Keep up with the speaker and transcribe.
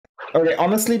Okay,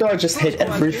 honestly though, I just hate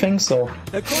everything, so...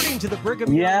 According to the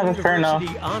Brigham Yeah, Young that's fair enough.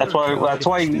 University That's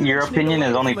why your opinion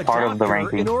is only part of the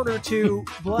ranking. In order to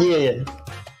Yeah.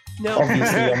 no,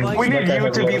 Obviously, We need you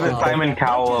to be the Simon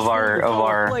Cowell of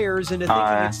our players into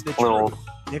little...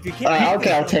 If you can't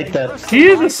okay, I'll take that. He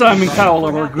is the Simon Cowell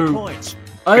of our group.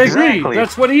 I agree. Exactly.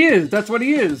 That's what he is. That's what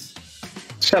he is.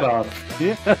 Shut up.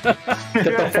 Yeah. Get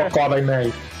the fuck out of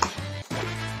me.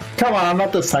 Come on, I'm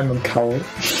not the Simon Cowell.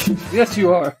 Yes,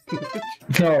 you are.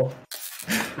 No.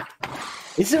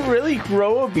 Is it really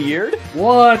grow a beard?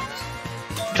 What?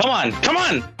 Come on, come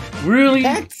on! Really?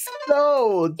 That's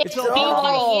so It's dumb.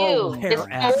 BYU. It's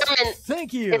Mormon.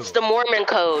 Thank you. It's the Mormon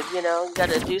code. You know, you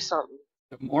gotta do something.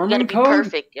 The You Mormon gotta be code?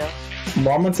 perfect, yo.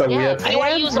 Mormons are Yeah, weird.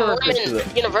 BYU is a perfect.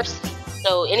 Mormon university.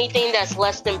 So anything that's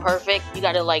less than perfect, you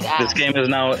gotta like This ask. game is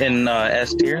now in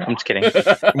S tier. I'm just kidding.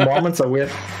 Mormons are weird.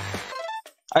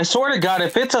 I swear to God,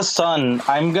 if it's a son,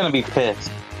 I'm gonna be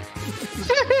pissed.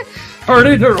 Are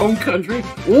they their own country?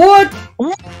 What?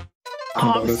 Oh,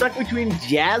 I'm stuck between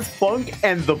jazz funk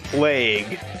and the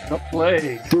plague. The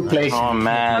plague. Do play. Oh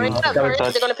man. Hurry up, hurry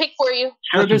up, they're gonna pick for you.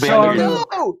 British Barely- Army.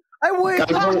 No! I went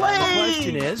Gotta the go- The plague!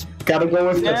 question is, Gotta go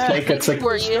with the Yeah. plague. It's like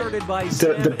Were you? started by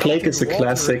the plague is a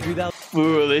classic.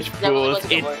 Foolish That was fools, a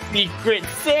good it's one. Secret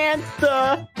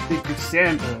Santa! Secret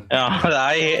Santa.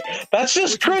 That's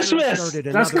just Christmas.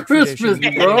 That's Christmas,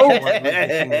 bro.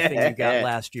 You got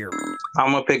last year.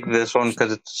 I'm gonna pick this one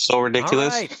because it's so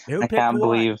ridiculous. All right, who I picked can't what?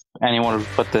 believe anyone would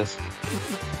put this.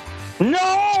 No!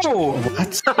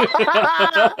 it's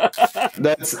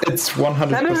 100%.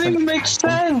 That doesn't even make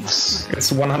sense.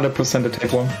 It's 100% a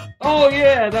take one. Oh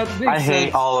yeah, that makes I hate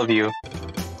sense. all of you.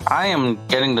 I am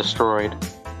getting destroyed.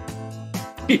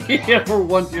 Yeah, for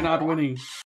once you're not winning.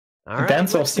 All right,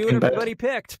 Dance let's off see what second bet. everybody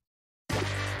picked.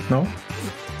 No?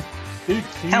 I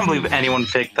can't believe anyone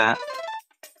picked that.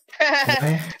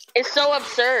 It's so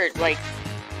absurd. Like,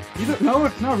 You don't, no,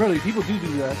 it's not really. People do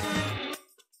that.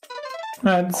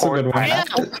 That's a good one. yeah,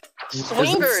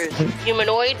 swingers,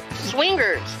 humanoid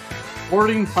swingers.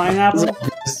 Hoarding pineapple.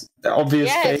 Obvious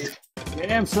Yes. fate.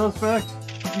 Damn suspect.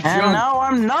 And now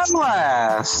I'm not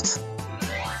last.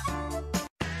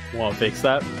 Wanna fix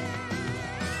that?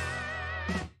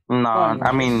 No, I This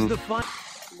is mean, the fun.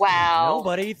 Wow.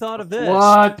 Nobody thought of this.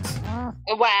 What?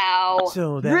 Wow.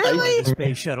 So that Really?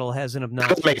 space shuttle has an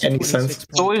Doesn't make any sense.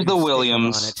 It's always the 26.2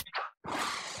 Williams. on it.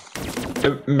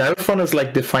 The marathon is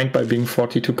like defined by being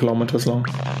 42 kilometers long.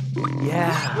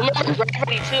 Yeah. Remember,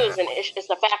 gravity too is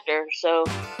a factor. So,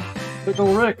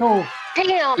 Pickle Rickle.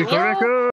 damn, yo.